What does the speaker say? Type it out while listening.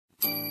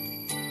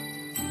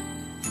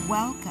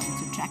Welcome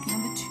to track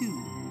number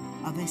 2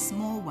 of A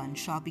Small One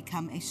Shall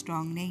Become a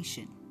Strong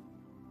Nation.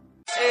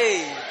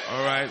 Hey.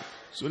 All right.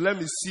 So let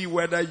me see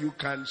whether you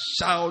can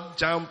shout,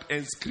 jump,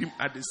 and scream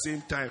at the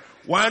same time.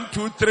 1,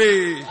 2,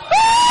 3.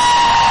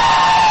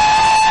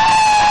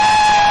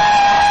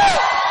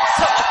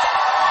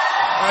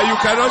 You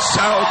cannot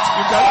shout.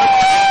 You cannot.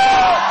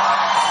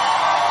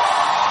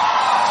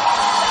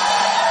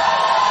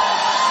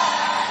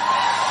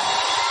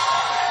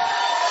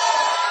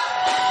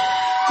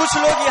 कुछ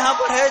लोग यहाँ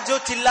पर है जो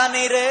चिल्ला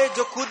नहीं रहे,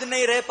 जो कूद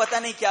नहीं रहे, पता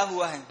नहीं क्या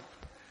हुआ है.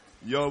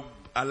 Your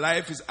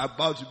life is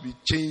about to be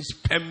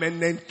changed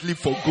permanently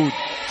for good.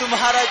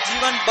 तुम्हारा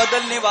जीवन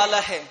बदलने वाला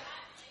है.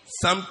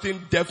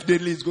 Something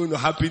definitely is going to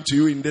happen to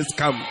you in this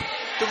camp.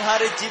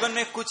 तुम्हारे जीवन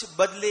में कुछ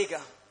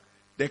बदलेगा.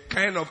 The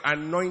kind of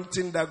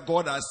anointing that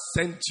God has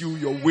sent you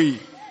your way.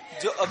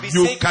 जो You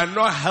Abhishek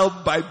cannot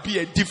help but be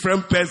a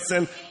different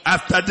person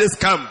after this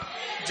camp.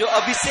 जो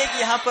अभिषेक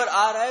यहाँ पर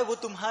आ रहा है वो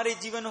तुम्हारे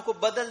जीवनों को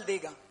बदल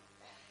देगा.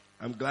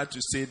 I'm glad to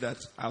say that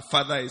our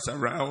Father is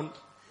around.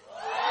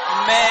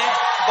 मैं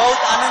बहुत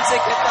आनंद से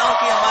कहता हूँ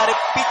कि हमारे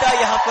पिता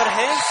यहाँ पर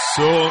है.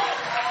 So,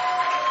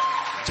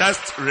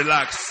 just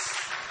relax.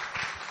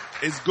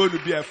 It's going to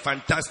be a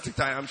fantastic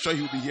time. I'm sure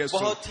he'll be here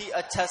soon. बहुत ही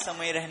अच्छा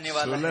समय रहने So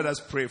वाला let है. us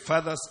pray.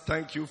 Father,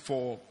 thank you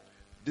for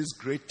this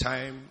great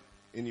time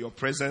in your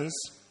presence.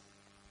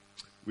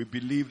 We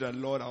believe that,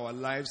 Lord, our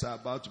lives are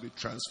about to be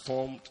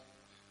transformed.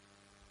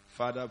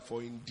 Father,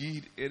 for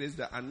indeed it is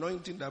the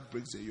anointing that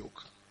breaks the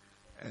yoke.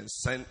 And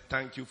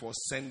thank you for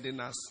sending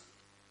us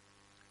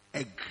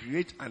a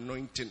great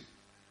anointing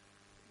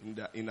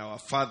in our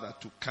Father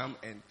to come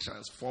and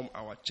transform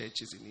our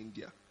churches in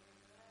India.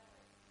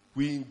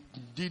 We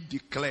indeed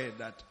declare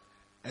that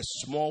a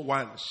small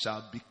one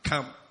shall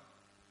become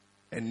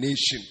a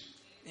nation.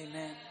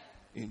 Amen.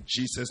 In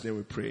Jesus' name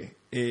we pray.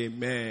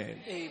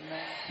 Amen.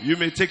 Amen. You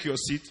may take your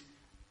seat.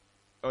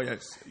 Oh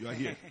yes, you are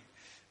here.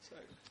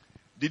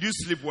 Did you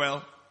sleep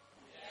well?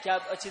 क्या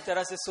आप अच्छी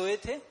तरह से सोए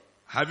थे?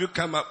 Have you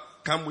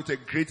come with a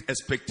great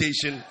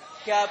expectation?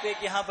 क्या आप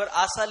एक यहाँ पर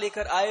आशा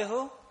लेकर आए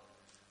हो?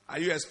 Are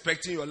you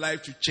expecting your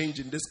life to change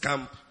in this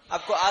camp?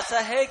 आपको आशा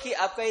है कि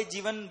आपका ये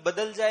जीवन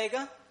बदल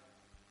जाएगा?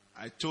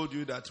 I told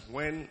you that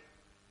when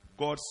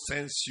God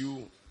sends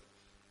you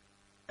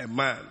a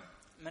man,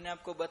 मैंने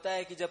आपको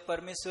बताया कि जब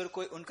परमेश्वर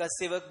कोई उनका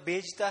सेवक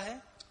भेजता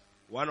है,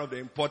 one of the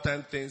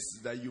important things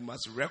is that you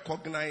must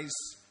recognize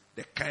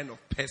the kind of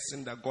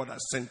person that God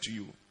has sent to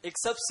you. एक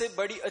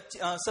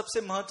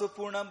सबसे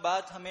महत्वपूर्ण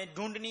बात हमें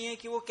ढूंढनी है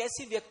कि वो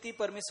कैसी व्यक्ति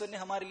परमेश्वर ने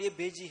हमारे लिए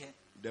भेजी है.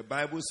 The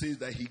Bible says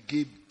that he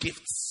gave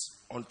gifts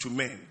unto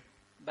men.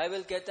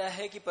 Bible कहता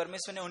है कि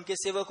परमेश्वर ने उनके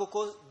सेवकों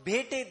को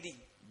भेंटें दी.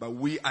 But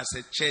we as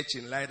a church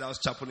in Lighthouse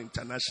Chapel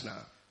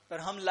International, पर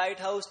हम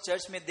लाइट हाउस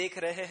चर्च में देख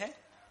रहे हैं.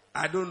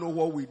 I don't know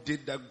what we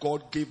did that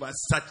God gave us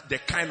such the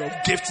kind of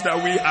gifts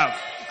that we have.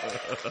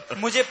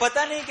 मुझे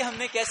पता नहीं कि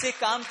हमने कैसे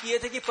काम किए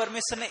थे कि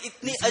परमेश्वर ने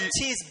इतनी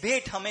अच्छी इस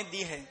भेंट हमें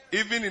दी है.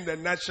 Even in the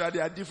natural,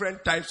 there are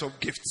different types of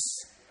gifts.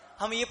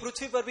 हम ये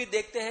पृथ्वी पर भी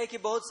देखते हैं कि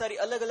बहुत सारी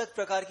अलग अलग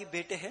प्रकार की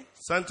भेंटें हैं.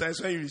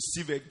 Sometimes when you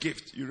receive a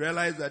gift, you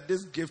realize that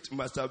this gift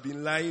must have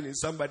been lying in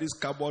somebody's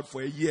cupboard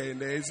for a year, and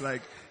then it's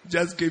like,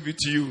 just give it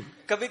to you.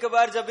 कभी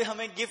कभार जब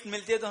हमें गिफ्ट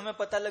मिलती है तो हमें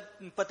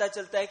पता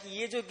चलता है कि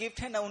ये जो गिफ्ट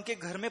है ना उनके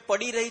घर में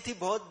पड़ी रही थी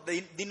बहुत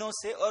दिनों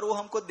से और वो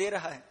हमको दे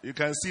रहा है. You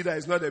can see that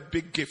it's not a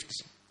big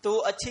gift. तो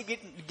अच्छी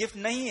गिफ्ट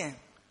नहीं है.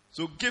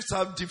 So gifts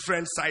have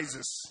different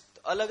sizes.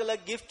 अलग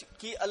अलग गिफ्ट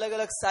की अलग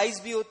अलग साइज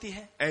भी होती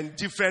है. And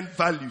different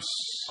values.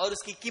 और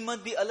उसकी कीमत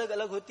भी अलग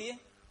अलग होती है.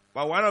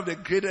 But one of the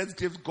greatest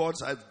gifts God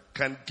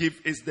can give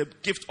is the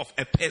gift of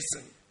a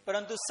person.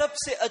 परंतु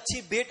सबसे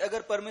अच्छी भेंट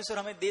अगर परमेश्वर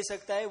हमें दे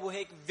सकता है वो है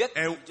एक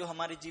व्यक्ति जो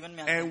हमारे जीवन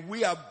में आता है. And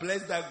we are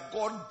blessed that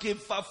God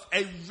gave us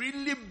a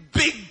really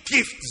big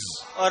gift.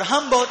 और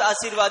हम बहुत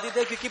आशीर्वादित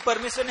है क्योंकि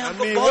परमेश्वर ने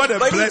हमको what बहुत a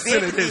बड़ी blessing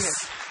भेंट it दी is. है.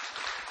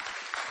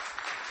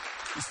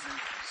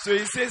 So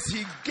he says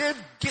he gave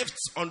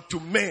gifts unto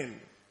men.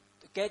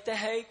 कहता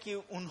है कि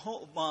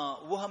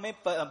वो हमें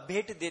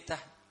भेंट देता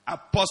है.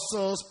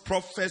 Apostles,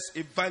 prophets,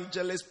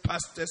 evangelists,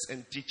 pastors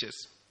and teachers.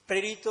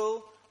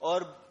 प्रेरितों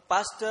और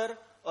पास्टर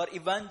और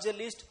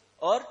इवेंजलिस्ट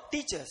और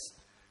teachers.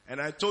 And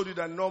I told you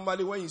that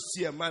normally when you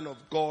see a man of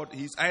God,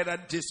 he's either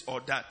this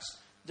or that.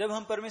 जब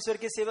हम परमेश्वर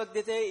के सेवक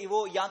देते हैं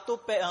वो या तो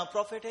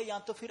प्रॉफिट है या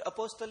तो फिर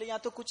अपोस्टल है या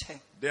तो कुछ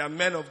है. There are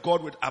men of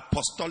God with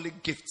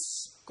apostolic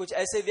gifts. कुछ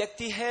ऐसे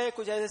व्यक्ति है,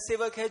 कुछ ऐसे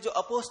सेवक है जो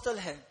अपोस्टल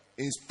है.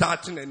 In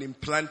starting and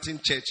implanting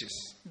churches.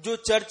 जो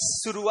चर्च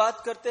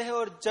शुरुआत करते हैं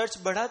और चर्च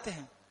बढ़ाते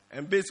हैं.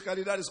 And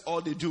basically that is all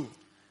they do.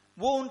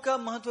 वो उनका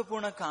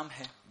महत्वपूर्ण काम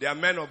है. There are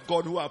men of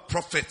God who are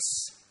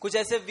prophets. कुछ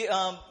ऐसे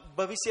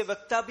भविष्य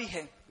वक्ता भी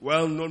है.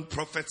 Well-known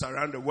prophets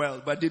around the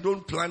world, but they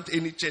don't plant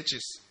any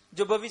churches.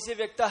 जो भविष्य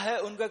वक्ता है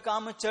उनका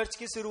काम चर्च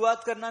की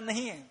शुरुआत करना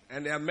नहीं है.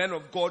 And there are men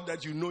of God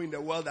that you know in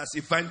the world as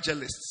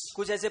evangelists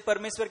कुछ ऐसे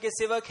परमेश्वर के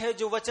सेवक हैं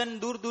जो वचन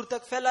दूर दूर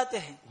तक फैलाते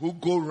हैं, who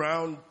go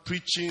around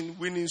preaching,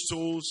 winning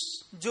souls.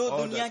 जो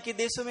दुनिया के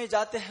देशों में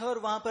जाते हैं और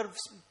वहां पर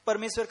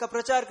परमेश्वर का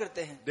प्रचार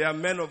करते हैं. There are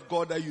men of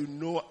God that you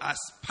know as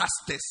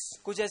pastors.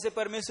 कुछ ऐसे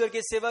परमेश्वर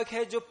के सेवक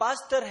हैं जो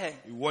पास्टर है.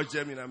 You watch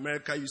them in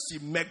America, you see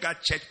mega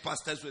church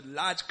pastors with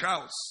large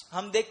crowds.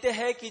 हम देखते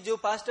हैं कि जो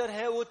पास्टर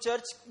है वो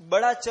चर्च,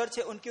 बड़ा चर्च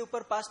है, उनके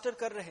ऊपर पास्टर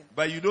कर रहे हैं.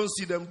 But you don't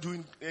see them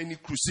doing any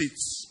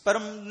crusades. पर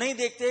हम नहीं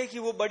देखते हैं कि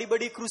वो बड़ी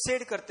बड़ी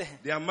क्रूसेड करते हैं.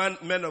 There are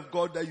men of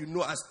God that you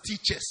know as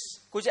teachers.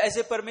 कुछ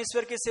ऐसे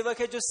परमेश्वर के सेवक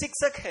है जो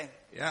शिक्षक है.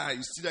 Yeah,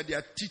 you see that they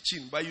are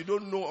teaching, but you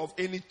don't know of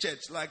any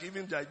church. Like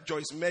even like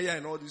Joyce Meyer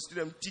and all, you see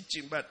them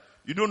teaching, but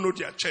you don't know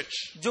their church.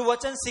 जो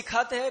वचन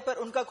सिखाते हैं पर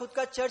उनका खुद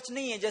का church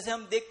नहीं है. जैसे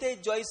हम देखते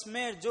हैं जॉइस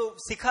मेयर जो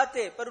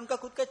सिखाते हैं पर उनका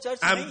खुद का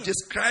चर्च नहीं है. I'm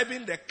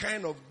describing the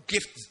kind of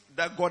gift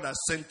that God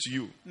has sent to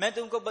you. मैं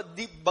तुमको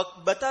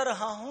बता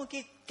रहा हूँ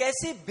कि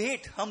कैसे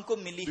भेंट हमको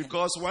मिली है.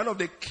 Because one of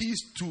the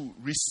keys to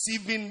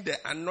receiving the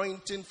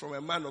anointing from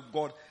a man of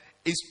God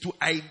is to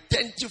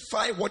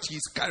identify what he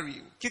is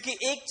carrying. क्योंकि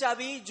एक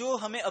चाबी जो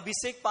हमें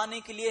अभिषेक पाने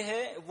के लिए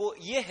है वो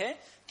ये है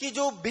कि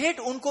जो भेंट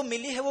उनको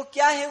मिली है वो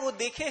क्या है वो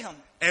देखे हम.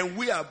 And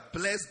we are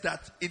blessed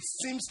that it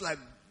seems like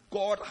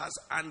God has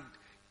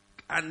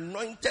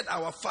anointed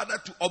our Father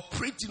to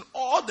operate in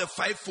all the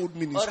fivefold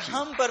और ministry.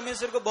 हम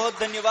परमेश्वर को बहुत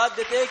धन्यवाद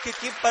देते हैं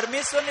क्योंकि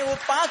परमेश्वर ने वो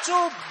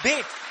पांचों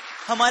भेंट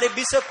हमारे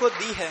बिशप को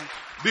दी है.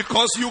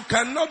 Because you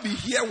cannot be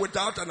here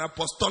without an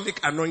apostolic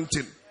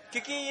anointing.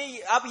 क्योंकि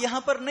ये आप यहाँ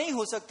पर नहीं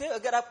हो सकते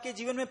अगर आपके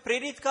जीवन में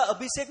प्रेरित का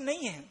अभिषेक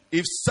नहीं है.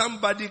 If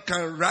somebody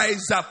can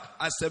rise up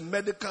as a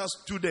medical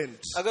student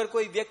अगर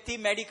कोई व्यक्ति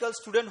मेडिकल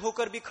स्टूडेंट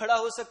होकर भी खड़ा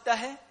हो सकता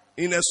है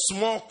in a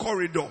small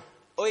corridor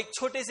और एक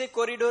छोटे से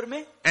कॉरिडोर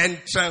में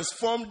and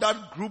transform that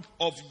group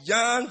of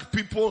young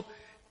people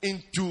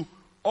into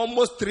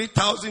almost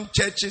 3,000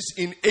 churches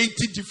in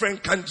 80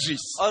 different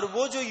countries. और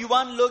वो जो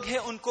युवान लोग हैं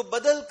उनको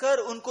बदल कर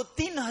उनको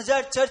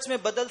 3,000 चर्च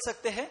में बदल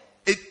सकते हैं.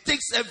 It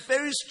takes a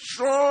very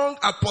strong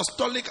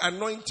apostolic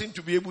anointing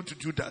to be able to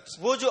do that.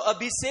 वो जो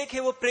अभिषेक है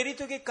वो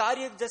प्रेरितों के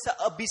कार्य जैसा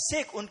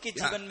अभिषेक उनके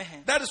जीवन में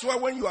है. That is why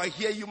when you are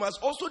here, you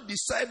must also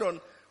decide on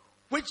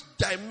which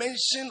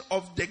dimension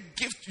of the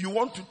gift you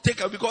want to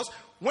take up. Because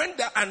when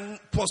the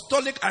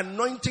apostolic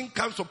anointing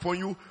comes upon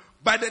you,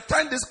 by the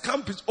time this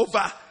camp is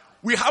over,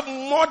 we have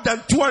more than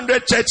 200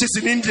 churches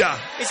in India.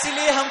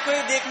 इसीलिए हमको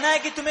ये देखना है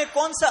कि तुम्हें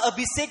कौन सा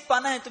अभिषेक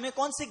पाना है, तुम्हें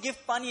कौन सी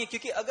गिफ्ट पानी है.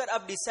 क्योंकि अगर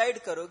आप डिसाइड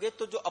करोगे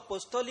तो जो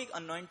अपोस्टोलिक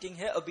अनॉइंटिंग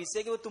है,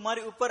 अभिषेक है, वो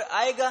तुम्हारे ऊपर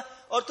आएगा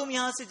और तुम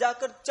यहाँ से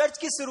जाकर चर्च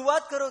की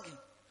शुरुआत करोगे.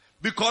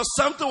 Because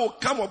something will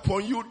come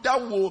upon you that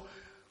will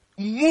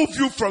move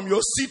you from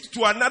your seat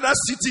to another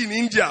city in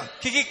India.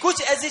 क्योंकि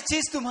कुछ ऐसी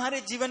चीज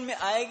तुम्हारे जीवन में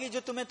आएगी जो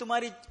तुम्हें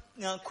तुम्हारी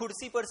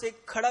कुर्सी पर से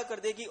खड़ा कर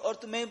देगी और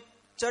तुम्हें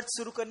चर्च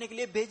शुरू करने के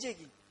लिए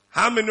भेजेगी.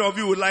 How many of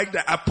you would like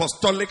the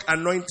apostolic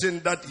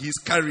anointing that he's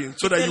carrying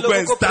so that you go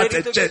and start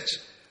a church?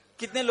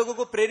 कितने लोगों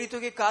को प्रेरितों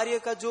के कार्य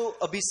का जो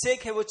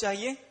अभिषेक है वो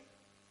चाहिए?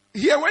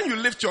 Here, when you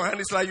lift your hand,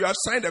 it's like you have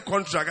signed a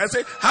contract. I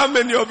say, how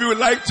many of you would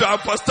like the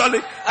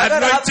apostolic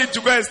anointing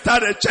to go and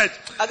start a church?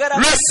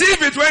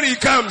 Receive it when he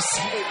comes.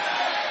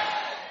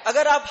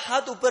 अगर आप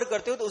हाथ ऊपर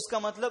करते हो तो उसका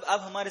मतलब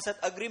आप हमारे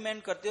साथ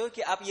अग्रीमेंट करते हो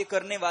कि आप ये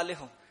करने वाले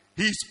हो.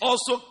 He's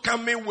also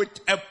coming with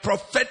a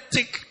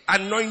prophetic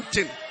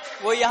anointing.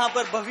 वो यहाँ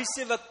पर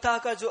भविष्य वक्ता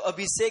का जो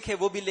अभिषेक है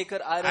वो भी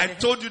लेकर आ रहे हैं. I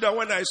told you that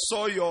when I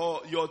saw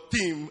your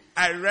theme,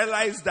 I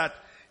realized that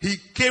he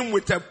came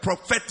with a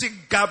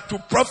prophetic gap to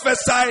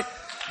prophesy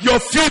your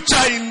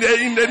future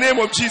in the name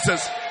of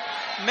Jesus.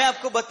 मैं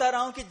आपको बता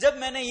रहा हूँ कि जब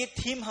मैंने ये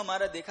थीम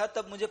हमारा देखा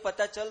तब मुझे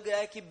पता चल गया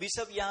है कि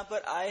बिशप यहाँ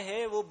पर आए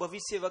हैं, वो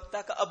भविष्य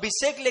वक्ता का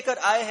अभिषेक लेकर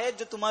आए हैं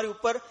जो तुम्हारे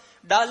ऊपर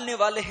डालने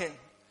वाले हैं.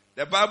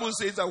 The Bible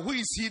says that who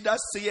is he that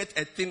saith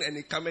a thing and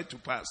it cometh to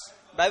pass?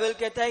 Bible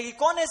कहता है कि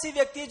कौन ऐसी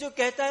व्यक्ति है जो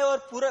कहता है और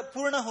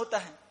पूर्ण होता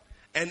है.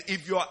 And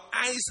if your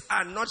eyes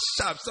are not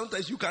sharp,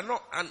 sometimes you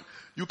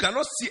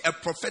cannot see a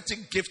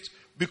prophetic gift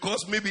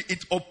because maybe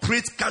it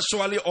operates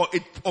casually or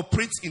it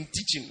operates in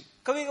teaching.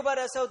 कभी कभार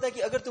ऐसा होता है कि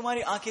अगर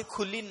तुम्हारी आंखें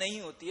खुली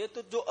नहीं होती है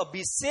तो जो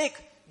अभिषेक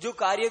जो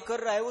कार्य कर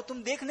रहा है वो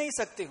तुम देख नहीं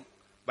सकते हो.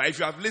 But if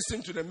you have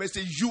listened to the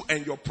message, you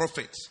and your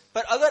prophet,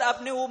 पर अगर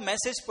आपने वो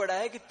मैसेज पढ़ा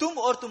है कि तुम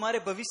और तुम्हारे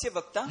भविष्य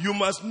वक्ता, you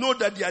must know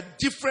that there are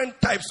different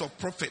types of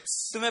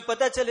prophets. तुम्हें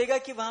पता चलेगा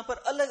कि वहां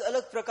पर अलग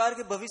अलग प्रकार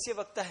के भविष्य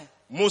वक्ता है.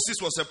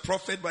 Moses was a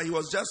prophet, but he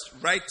was just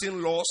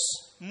writing laws.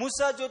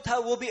 मूसा जो था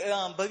वो भी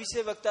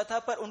भविष्य वक्ता था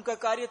पर उनका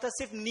कार्य था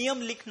सिर्फ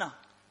नियम लिखना.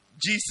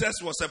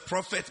 Jesus was a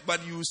prophet,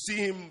 but you see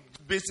him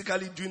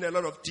basically doing a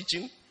lot of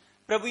teaching.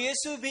 प्रभु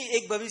यीशु भी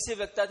एक भविष्य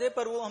वक्ता थे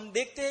पर वो हम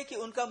देखते हैं कि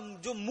उनका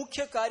जो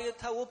मुख्य कार्य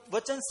था वो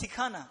वचन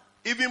सिखाना.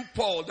 Even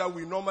Paul, that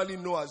we normally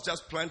know as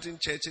just planting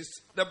churches,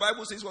 the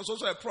Bible says he was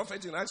also a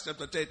prophet in Acts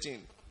chapter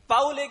 13.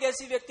 पाउल एक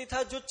ऐसी व्यक्ति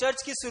था जो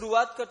चर्च की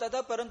शुरुआत करता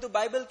था परंतु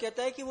बाइबल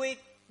कहता है कि वो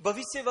एक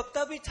भविष्य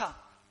वक्ता भी था.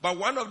 But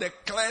one of the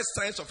clear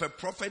signs of a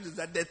prophet is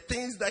that the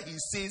things that he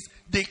says,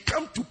 they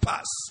come to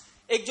pass.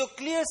 एक जो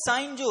क्लियर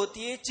साइन जो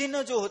होती है,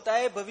 चिन्ह जो होता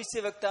है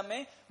भविष्यवक्ता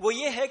में, वो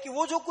ये है कि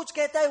वो जो कुछ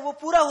कहता है वो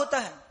पूरा होता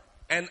है.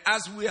 And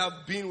as we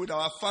have been with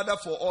our Father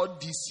for all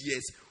these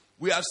years,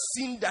 we have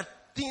seen that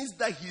things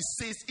that He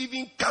says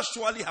even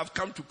casually have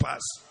come to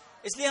pass.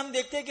 इसलिए हम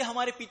देखते हैं कि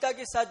हमारे पिता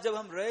के साथ जब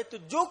हम रहे तो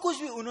जो कुछ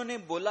भी उन्होंने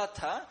बोला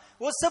था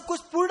वो सब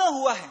कुछ पूर्ण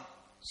हुआ है.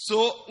 So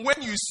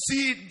when you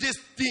see this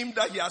theme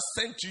that He has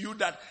sent to you,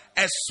 that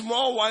a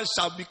small one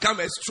shall become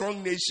a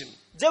strong nation,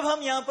 जब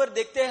हम यहाँ पर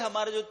देखते हैं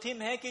हमारा जो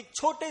थीम है कि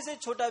छोटे से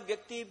छोटा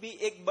व्यक्ति भी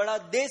एक बड़ा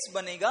देश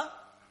बनेगा,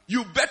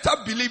 you better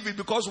believe it,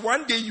 because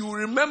one day you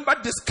remember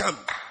this camp.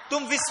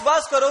 तुम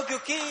विश्वास करो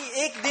क्योंकि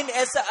एक दिन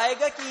ऐसा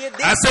आएगा कि ये I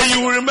देश, said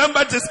you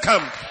remember this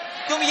camp.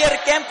 तुम ये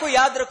कैंप को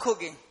याद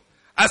रखोगे.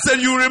 I said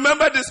you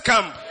remember this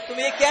camp. तुम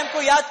ये कैंप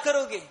को याद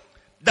करोगे.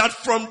 That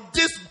from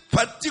this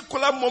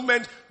particular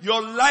moment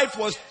your life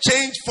was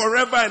changed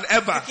forever and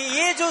ever. कि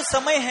ये जो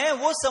समय है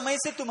वो समय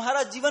से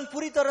तुम्हारा जीवन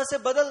पूरी तरह से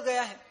बदल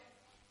गया है.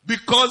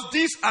 Because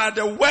these are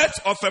the words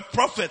of a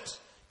prophet.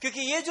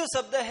 क्योंकि ये जो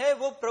शब्द है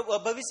वो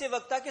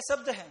भविष्यवक्ता के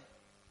शब्द हैं.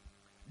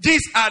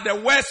 These are the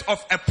words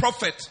of a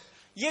prophet.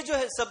 ये जो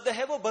है शब्द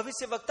है वो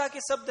भविष्यवक्ता के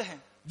शब्द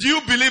हैं. Do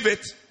you believe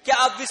it? क्या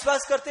आप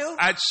विश्वास करते हो?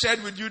 I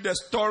shared with you the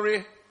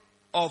story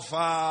of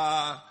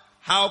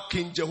how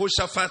King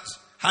Jehoshaphat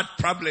had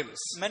problems.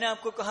 मैंने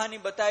आपको कहानी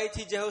बताई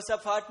थी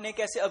यहोशाफाट ने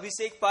कैसे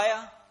अभिषेक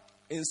पाया.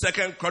 In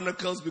 2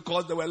 Chronicles,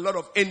 because there were a lot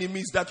of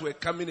enemies that were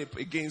coming up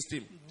against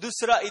him.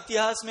 दूसरा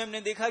इतिहास में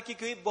हमने देखा कि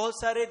कोई बहुत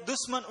सारे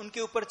दुश्मन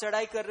उनके ऊपर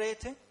चढ़ाई कर रहे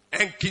थे.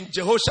 And King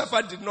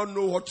Jehoshaphat did not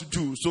know what to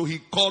do, so he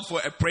called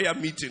for a prayer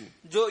meeting.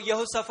 जो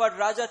यहोशाफाट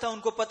राजा था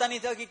उनको पता नहीं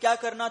था कि क्या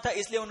करना था,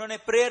 इसलिए उन्होंने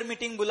प्रेयर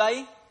मीटिंग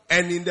बुलाई.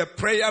 And in the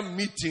prayer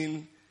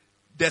meeting,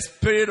 the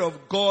Spirit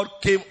of God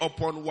came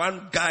upon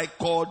one guy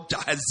called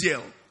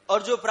Jahaziel.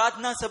 और जो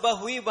प्रार्थना सभा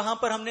हुई वहां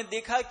पर हमने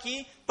देखा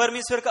कि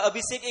परमेश्वर का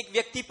अभिषेक एक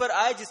व्यक्ति पर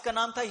आया जिसका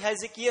नाम था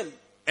हेजेकियल.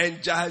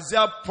 And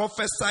Jahaziel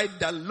prophesied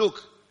that,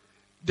 look,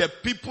 the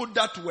people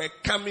that were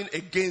coming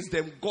against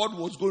them, God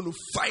was going to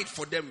fight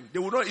for them. They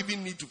would not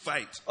even need to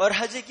fight. और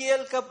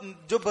हेजेकियल का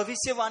जो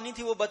भविष्यवाणी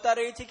थी वो बता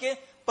रही थी कि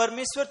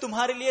परमेश्वर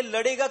तुम्हारे लिए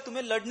लड़ेगा,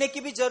 तुम्हें लड़ने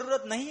की भी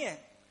जरूरत नहीं है.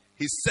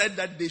 He said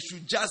that they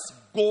should just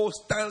go,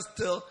 stand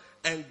still,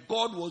 and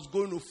God was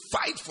going to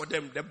fight for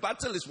them. The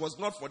battle was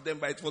not for them,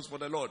 but it was for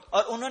the Lord.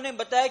 और उन्होंने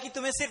बताया कि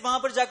तुम्हें सिर्फ वहां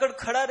पर जाकर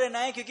खड़ा रहना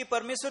है क्योंकि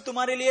परमेश्वर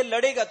तुम्हारे लिए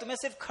लड़ेगा, तुम्हें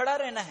सिर्फ खड़ा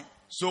रहना है.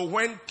 So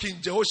when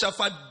King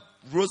Jehoshaphat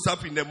rose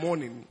up in the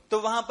morning, तो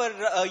वहां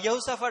पर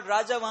यहोशाफाट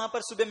राजा वहां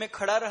पर सुबह में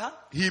खड़ा रहा.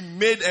 he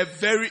made a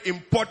very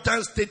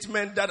important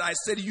statement that I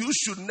said you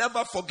should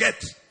never forget.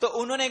 तो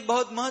उन्होंने एक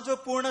बहुत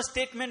महत्वपूर्ण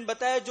स्टेटमेंट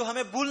बताया जो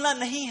हमें भूलना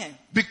नहीं है.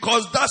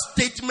 Because that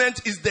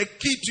statement is the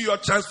key to your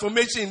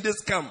transformation in this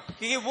camp.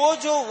 क्योंकि वो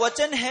जो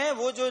वचन है,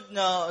 वो जो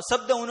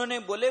शब्द उन्होंने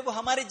बोले वो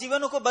हमारे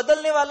जीवनों को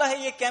बदलने वाला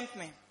है ये कैंप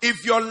में.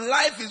 If your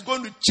life is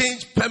going to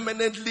change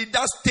permanently,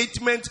 that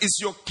statement is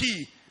your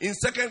key. In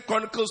 2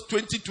 Chronicles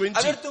 20:20.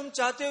 अगर तुम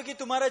चाहते हो कि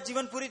तुम्हारा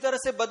जीवन पूरी तरह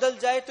से बदल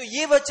जाए तो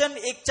ये वचन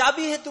एक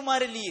चाबी है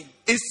तुम्हारे लिए.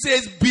 It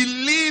says,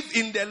 believe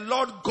in the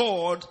Lord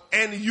God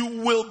and you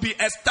will be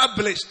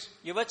established.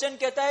 ये वचन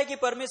कहता है कि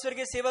परमेश्वर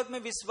के सेवक में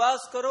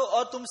विश्वास करो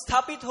और तुम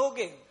स्थापित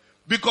होगे.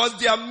 Because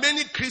there are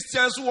many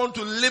Christians who want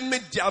to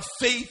limit their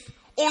faith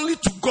only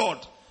to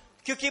God.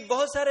 क्योंकि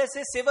बहुत सारे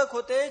ऐसे सेवक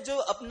होते हैं जो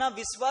अपना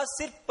विश्वास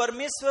सिर्फ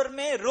परमेश्वर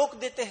में रोक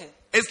देते हैं.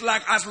 It's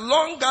like as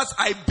long as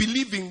I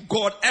believe in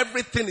God,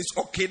 everything is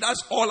okay.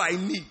 That's all I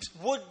need.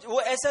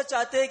 वो ऐसा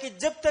चाहते हैं कि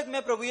जब तक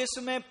मैं प्रभु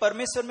यीशु में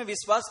परमेश्वर में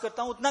विश्वास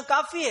करता हूँ उतना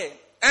काफी है.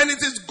 And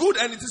it is good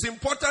and it is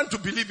important to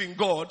believe in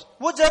God.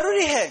 वो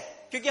जरूरी है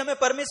क्योंकि हमें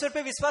परमेश्वर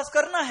पे विश्वास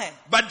करना है.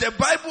 But the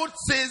Bible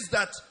says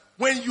that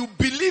when you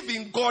believe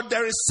in God,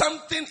 there is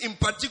something in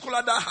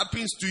particular that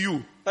happens to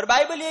you. पर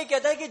बाइबल ये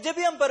कहता है कि जब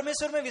भी हम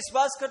परमेश्वर में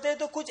विश्वास करते हैं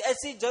तो कुछ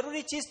ऐसी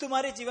जरूरी चीज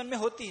तुम्हारे जीवन में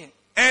होती है.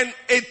 And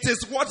it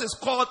is what is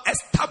called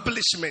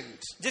establishment.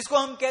 जिसको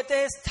हम कहते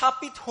हैं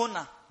स्थापित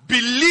होना.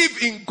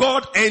 Believe in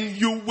God and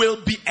you will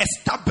be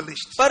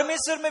established.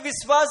 परमेश्वर में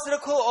विश्वास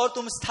रखो और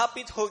तुम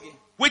स्थापित होगे.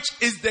 Which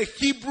is the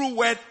Hebrew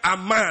word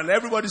aman.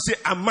 Everybody say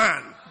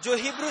aman. जो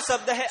हिब्रू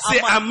शब्द है Say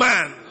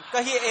aman.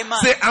 कहिए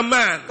एमान. Say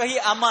aman. कहिए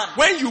आमान.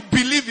 When you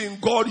believe in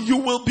God, you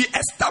will be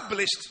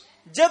established.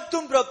 जब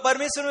तुम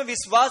परमेश्वर में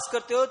विश्वास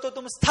करते हो तो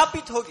तुम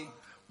स्थापित होगे.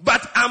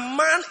 But a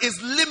man is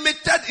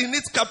limited in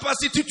its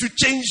capacity to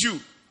change you.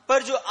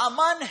 पर जो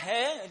अमान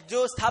है,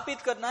 जो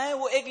स्थापित करना है,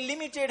 वो एक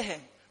लिमिटेड है.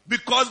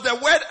 Because the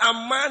word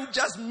aman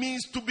just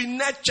means to be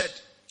nurtured.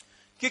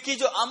 क्योंकि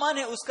जो अमान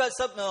है उसका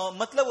सब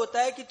मतलब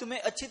होता है कि तुम्हें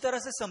अच्छी तरह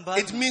से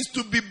संभालना. It means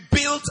to be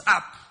built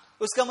up.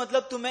 उसका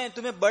मतलब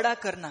तुम्हें बड़ा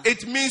करना.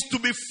 It means to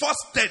be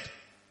fostered.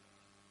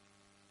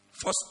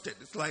 Fostered.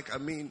 It's like,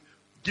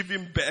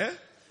 giving birth.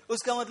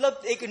 उसका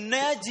मतलब एक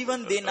नया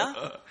जीवन देना.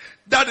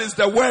 That is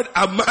the word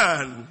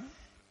aman.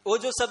 वो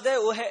जो शब्द है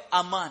वो है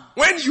अमान.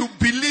 When you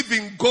believe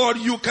in God,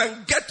 you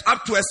can get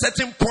up to a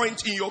certain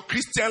point in your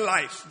Christian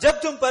life.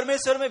 जब तुम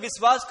परमेश्वर में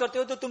विश्वास करते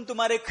हो तो तुम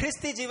तुम्हारे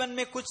ख्रिस्ती जीवन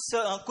में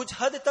कुछ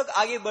हद तक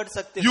आगे बढ़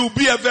सकते हो. You'll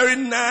be a very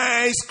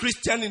nice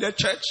Christian in the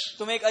church.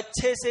 तुम एक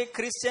अच्छे से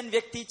क्रिश्चियन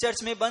व्यक्ति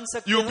चर्च में बन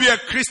सकते हो. You'll be a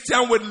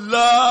Christian with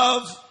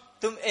love.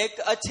 तुम एक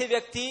अच्छे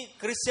व्यक्ति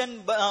क्रिश्चियन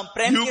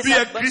प्रेम You के be a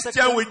साथ बन सकते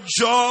Christian हो. with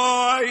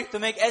joy.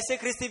 तुम एक ऐसे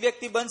ख्रिस्ती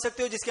व्यक्ति बन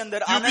सकते हो जिसके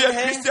अंदर You be आनंद a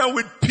है, Christian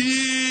with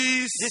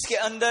peace. जिसके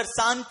अंदर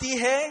शांति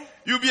है.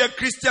 You be a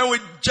Christian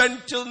with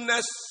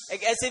gentleness.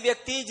 एक ऐसे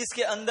व्यक्ति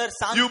जिसके अंदर You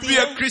शांति be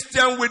है. a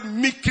Christian with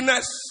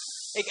meekness.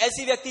 एक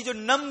ऐसी व्यक्ति जो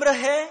नम्र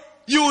है.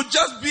 You will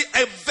just be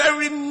a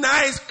very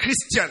nice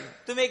Christian.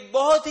 तुम एक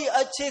बहुत ही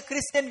अच्छे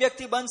क्रिश्चियन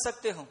व्यक्ति बन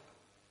सकते हो.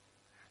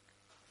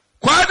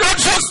 Why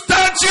don't you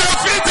stand to your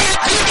feet and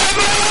give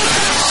the Lord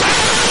a shout?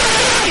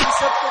 इन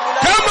सबको बुला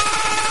Come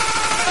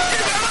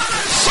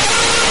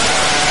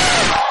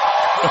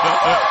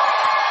on!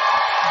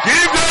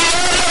 Give the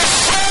Lord a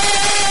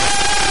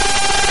shout!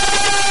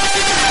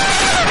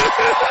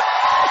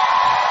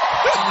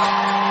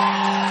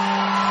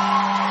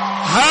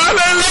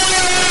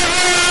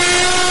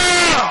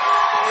 Hallelujah!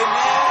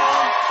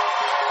 Amen.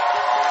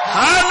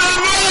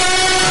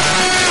 Hallelujah!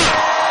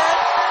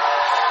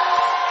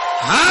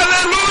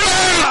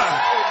 Hallelujah!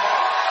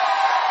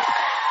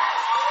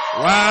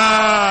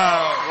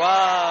 Wow!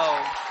 Wow.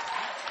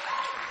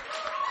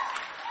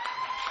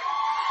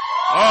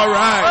 All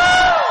right.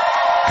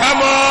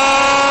 Come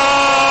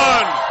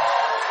on!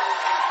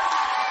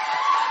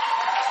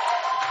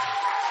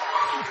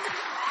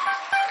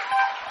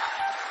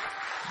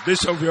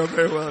 Bishop, you're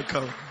very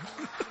welcome.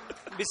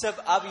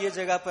 Bishop, आप ये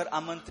जगह पर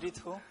आमंत्रित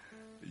हो.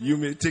 You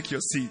may take your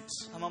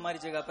seats. हम हमारी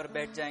जगह पर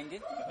बैठ जाएंगे.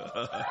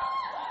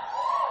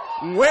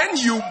 When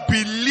you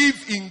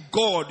believe in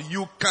God,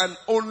 you can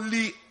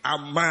only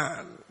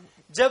amen.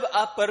 जब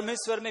आप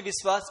परमेश्वर में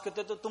विश्वास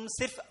करते हो तो तुम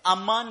सिर्फ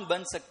अमान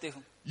बन सकते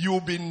हो. You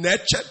will be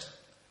nurtured.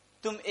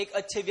 तुम एक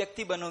अच्छे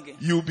व्यक्ति बनोगे.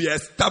 You will be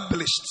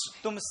established.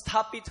 तुम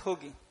स्थापित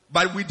होगे.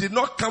 But we did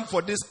not come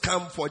for this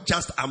camp for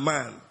just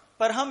amen.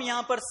 पर हम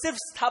यहाँ पर सिर्फ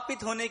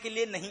स्थापित होने के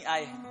लिए नहीं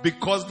आए हैं.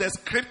 Because the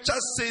scripture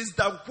says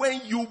that when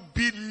you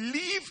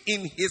believe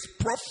in his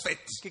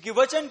prophets, क्योंकि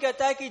वचन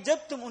कहता है कि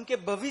जब तुम उनके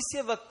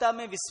भविष्य वक्ता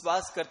में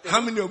विश्वास करते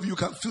how हो. many of you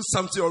can feel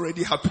something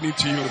already happening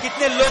to you?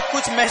 कितने लोग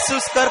कुछ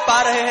महसूस कर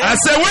पा रहे I हैं.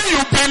 said, when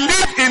you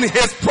believe in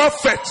his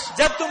prophets,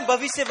 जब तुम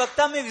भविष्य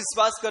वक्ता में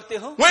विश्वास करते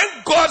हो, when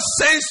God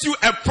sends you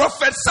a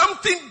prophet,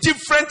 something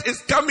different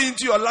is coming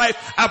into your life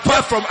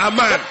apart from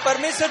amen. जब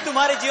परमेश्वर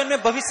तुम्हारे जीवन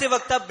में भविष्य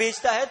वक्ता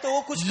भेजता है तो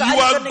वो कुछ You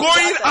कार्य are करने को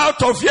going चाहता है.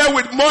 out of here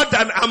with more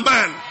than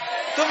amen.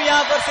 तुम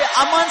यहाँ पर से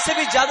अमान से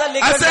भी ज्यादा I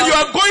लेकर said, you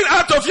जाओगे. are going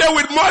out of here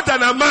with more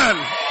than amen.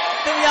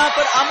 तुम यहाँ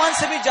पर अमान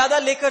से भी ज्यादा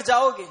लेकर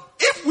जाओगे.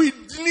 If we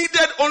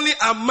needed only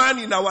a man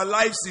in our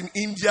lives in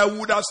India, we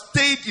would have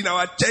stayed in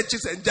our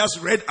churches and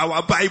just read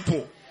our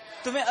Bible.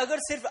 तुम्हें अगर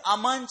सिर्फ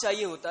अमान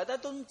चाहिए होता था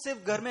तुम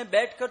सिर्फ घर में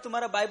बैठकर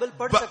तुम्हारा बाइबल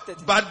पढ़ सकते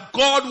थे. But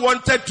God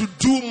wanted to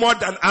do more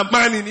than a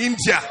man in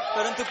India.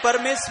 परंतु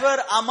परमेश्वर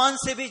अमान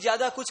से भी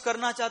ज्यादा कुछ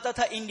करना चाहता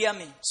था इंडिया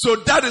में. So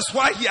that is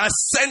why he has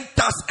sent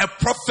us a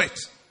prophet.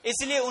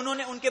 इसलिए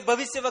उन्होंने उनके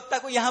भविष्य वक्ता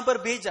को यहाँ पर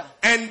भेजा.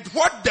 And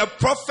what the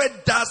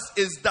prophet does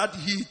is that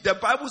the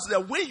Bible says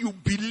that when you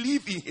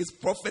believe in his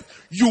prophet,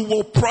 you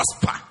will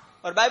prosper.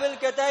 और बाइबल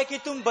कहता है कि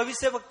तुम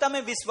भविष्य वक्ता में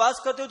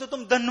विश्वास करते हो तो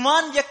तुम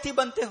धनवान व्यक्ति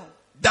बनते हो.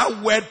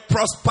 That word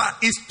prosper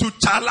is to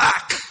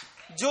chalak.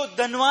 जो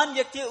धनवान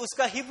व्यक्ति है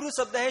उसका हिब्रू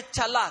शब्द है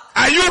चालाक.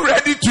 Are you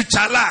ready to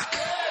chalak?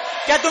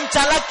 क्या तुम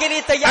चालाक के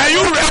लिए तैयार Are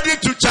हो? you ready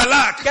to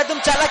chalak? क्या तुम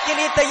चालाक के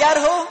लिए तैयार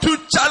हो? To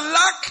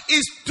chalak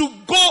is to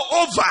go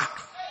over.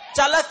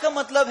 चालाक का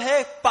मतलब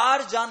है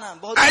पार जाना.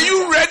 बहुत Are दूर you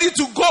जाना. ready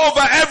to go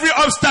over every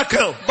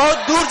obstacle? बहुत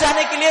दूर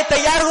जाने के लिए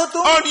तैयार हो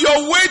तुम? On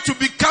your way to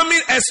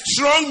becoming a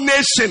strong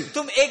nation.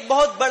 तुम एक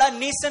बहुत बड़ा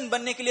नेशन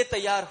बनने के लिए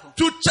तैयार हो.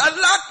 To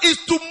chalak is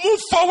to move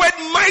forward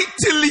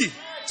mightily.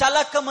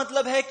 चालाक का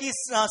मतलब है कि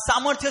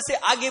सामर्थ्य से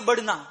आगे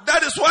बढ़ना.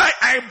 That is why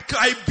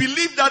I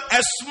believe that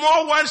a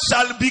small one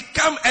shall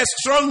become a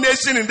strong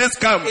nation in this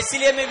camp.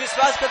 इसलिए मैं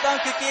विश्वास करता हूँ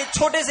क्योंकि ये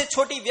छोटे से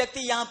छोटी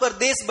व्यक्ति यहाँ पर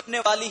देश बनने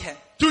वाली है.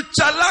 To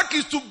chalak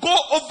is to go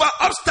over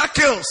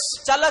obstacles.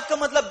 चालाक का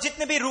मतलब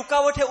जितने भी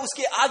रुकावट है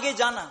उसके आगे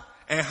जाना.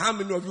 And how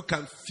many of you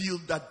can feel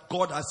that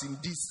God has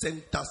indeed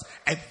sent us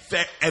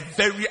a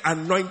very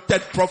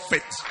anointed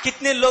prophet?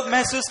 कितने लोग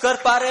महसूस कर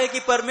पा रहे हैं कि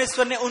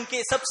परमेश्वर ने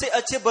उनके सबसे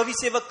अच्छे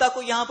भविष्य वक्ता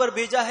को यहाँ पर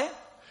भेजा है?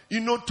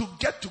 You know, to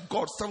get to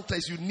God,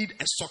 sometimes you need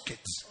a socket.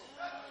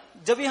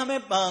 जब भी हमें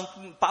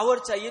पावर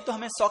चाहिए तो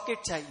हमें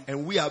सॉकेट चाहिए.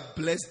 And we are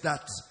blessed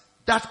that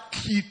that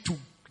key to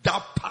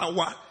that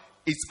power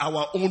is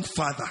our own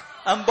Father.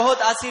 हम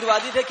बहुत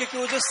आशीर्वादित है क्योंकि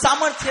वो जो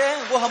सामर्थ्य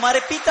है वो हमारे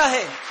पिता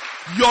है.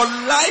 Your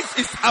life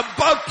is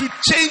about to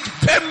change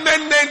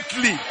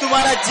permanently.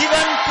 तुम्हारा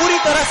जीवन पूरी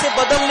तरह से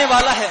बदलने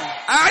वाला है.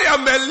 I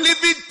am a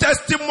living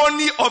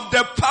testimony of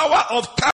the power of